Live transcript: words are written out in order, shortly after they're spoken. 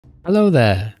Hello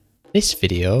there! This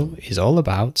video is all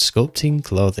about sculpting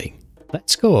clothing.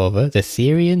 Let's go over the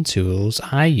theory and tools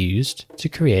I used to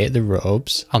create the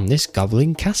robes on this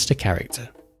goblin caster character.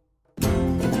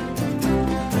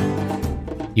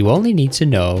 You only need to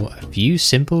know a few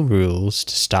simple rules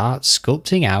to start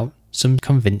sculpting out some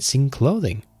convincing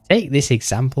clothing. Take this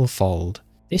example fold.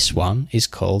 This one is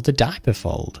called the diaper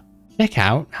fold. Check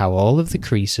out how all of the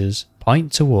creases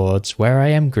point towards where I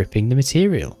am gripping the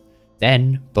material,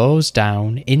 then bows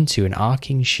down into an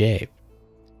arcing shape.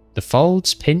 The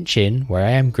folds pinch in where I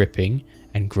am gripping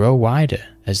and grow wider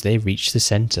as they reach the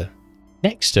center.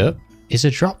 Next up is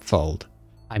a drop fold.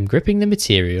 I'm gripping the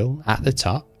material at the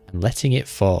top and letting it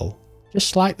fall.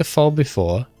 Just like the fold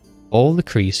before, all the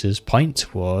creases point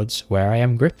towards where I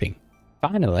am gripping.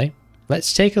 Finally,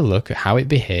 let's take a look at how it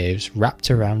behaves wrapped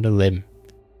around a limb.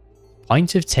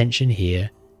 Point of tension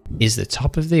here is the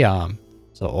top of the arm,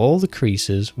 so all the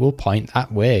creases will point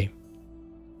that way.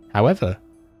 However,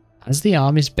 as the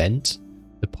arm is bent,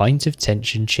 the point of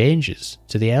tension changes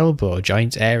to the elbow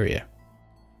joint area.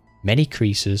 Many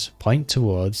creases point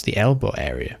towards the elbow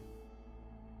area.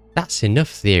 That's enough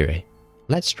theory.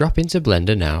 Let's drop into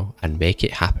Blender now and make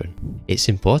it happen. It's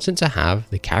important to have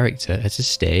the character at a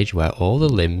stage where all the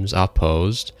limbs are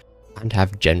posed and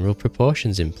have general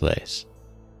proportions in place.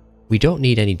 We don't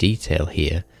need any detail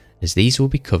here, as these will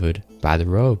be covered by the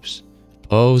robes.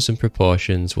 Pose and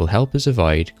proportions will help us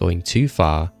avoid going too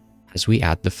far as we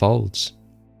add the folds.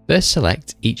 First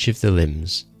select each of the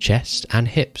limbs, chest and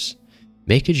hips,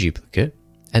 make a duplicate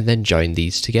and then join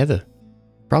these together.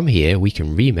 From here we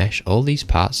can remesh all these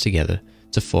parts together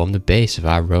to form the base of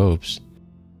our robes.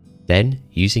 Then,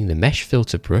 using the mesh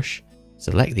filter brush,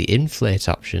 select the inflate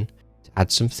option to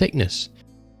add some thickness.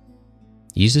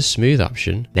 Use the smooth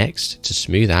option next to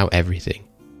smooth out everything.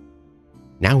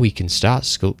 Now we can start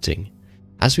sculpting.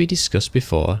 As we discussed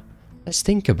before, let's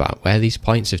think about where these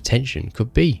points of tension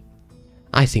could be.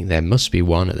 I think there must be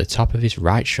one at the top of his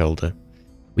right shoulder.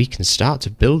 We can start to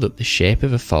build up the shape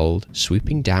of a fold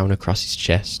swooping down across his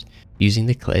chest using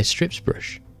the clay strips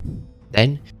brush.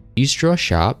 Then use draw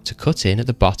sharp to cut in at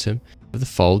the bottom of the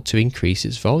fold to increase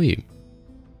its volume.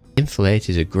 Inflate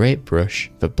is a great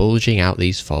brush for bulging out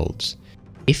these folds.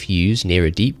 If used near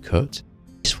a deep cut,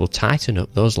 this will tighten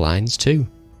up those lines too.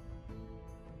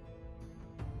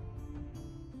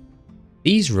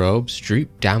 These robes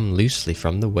droop down loosely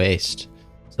from the waist,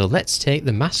 so let's take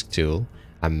the mask tool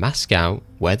and mask out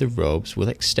where the robes will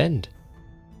extend.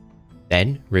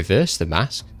 Then reverse the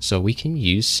mask so we can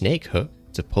use snake hook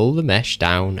to pull the mesh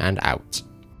down and out.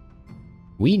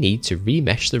 We need to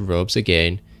remesh the robes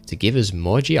again to give us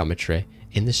more geometry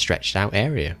in the stretched out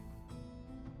area.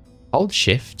 Hold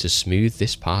shift to smooth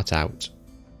this part out.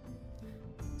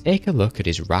 Take a look at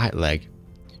his right leg.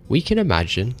 We can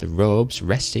imagine the robes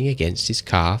resting against his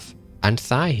calf and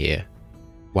thigh here,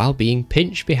 while being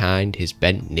pinched behind his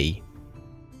bent knee.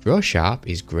 Draw sharp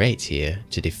is great here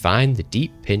to define the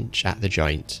deep pinch at the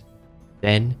joint.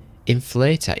 Then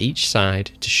inflate at each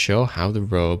side to show how the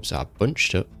robes are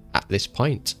bunched up at this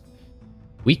point.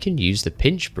 We can use the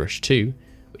pinch brush too,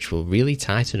 which will really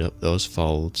tighten up those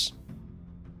folds.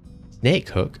 Snake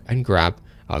hook and grab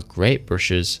are great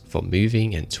brushes for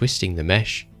moving and twisting the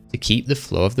mesh to keep the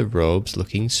flow of the robes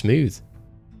looking smooth.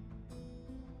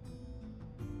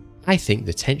 I think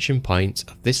the tension point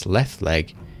of this left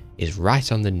leg is right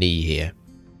on the knee here.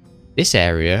 This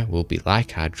area will be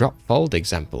like our drop fold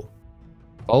example.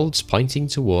 Folds pointing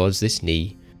towards this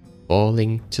knee,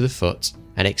 falling to the foot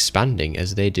and expanding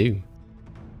as they do.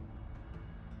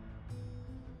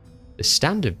 The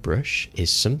standard brush is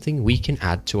something we can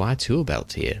add to our tool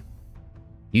belt here,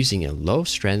 using a low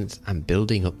strength and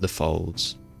building up the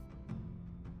folds.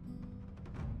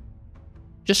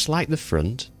 Just like the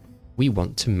front, we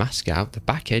want to mask out the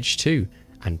back edge too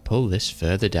and pull this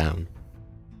further down.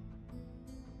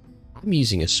 I'm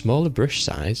using a smaller brush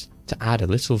size to add a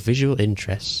little visual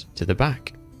interest to the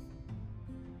back.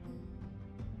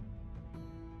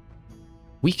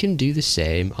 We can do the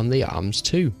same on the arms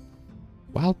too.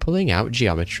 While pulling out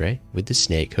geometry with the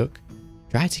snake hook,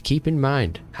 try to keep in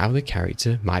mind how the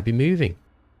character might be moving.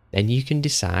 Then you can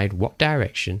decide what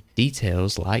direction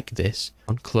details like this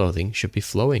on clothing should be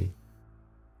flowing.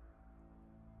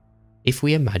 If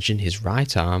we imagine his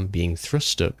right arm being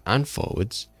thrust up and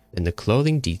forwards, then the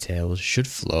clothing details should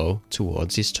flow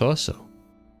towards his torso.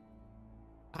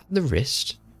 At the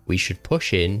wrist, we should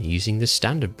push in using the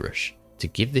standard brush to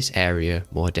give this area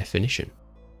more definition.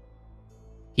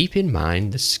 Keep in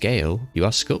mind the scale you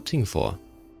are sculpting for.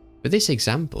 For this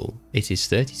example, it is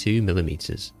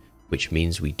 32mm, which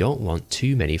means we don't want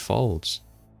too many folds.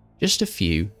 Just a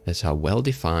few that are well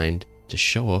defined to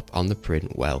show up on the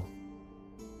print well.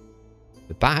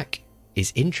 The back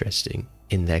is interesting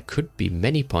in there could be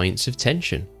many points of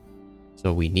tension,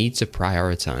 so we need to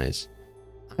prioritize.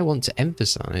 I want to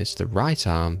emphasize the right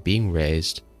arm being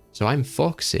raised, so I'm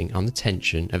focusing on the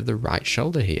tension of the right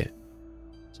shoulder here.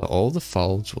 So all the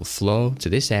folds will flow to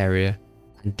this area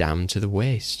and down to the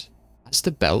waist, as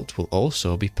the belt will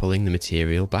also be pulling the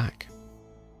material back.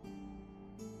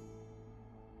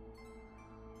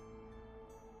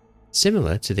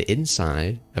 Similar to the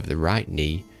inside of the right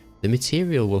knee, the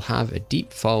material will have a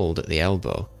deep fold at the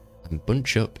elbow and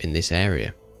bunch up in this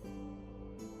area.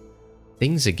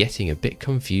 Things are getting a bit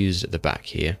confused at the back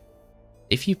here.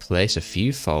 If you place a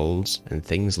few folds and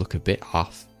things look a bit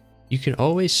off, you can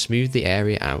always smooth the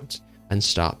area out and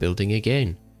start building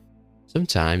again.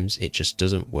 Sometimes it just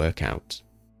doesn't work out.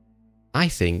 I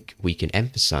think we can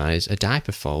emphasize a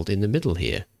diaper fold in the middle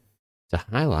here to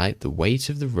highlight the weight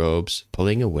of the robes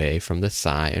pulling away from the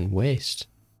thigh and waist.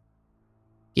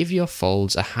 Give your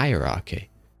folds a hierarchy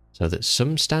so that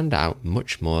some stand out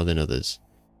much more than others.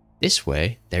 This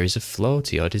way there is a flow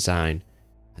to your design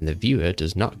and the viewer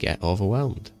does not get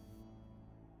overwhelmed.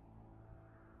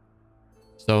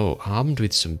 So, armed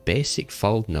with some basic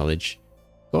fold knowledge,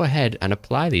 go ahead and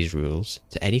apply these rules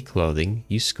to any clothing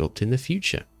you sculpt in the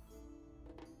future.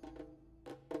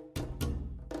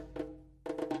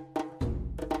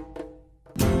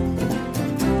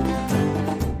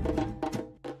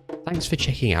 Thanks for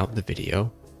checking out the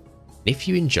video. If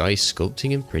you enjoy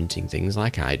sculpting and printing things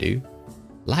like I do,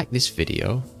 like this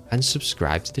video and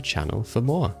subscribe to the channel for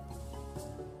more.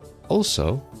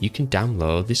 Also, you can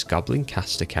download this Goblin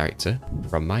Caster character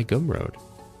from my Gumroad.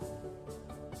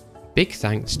 Big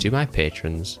thanks to my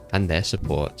patrons and their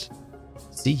support.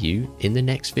 See you in the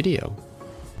next video.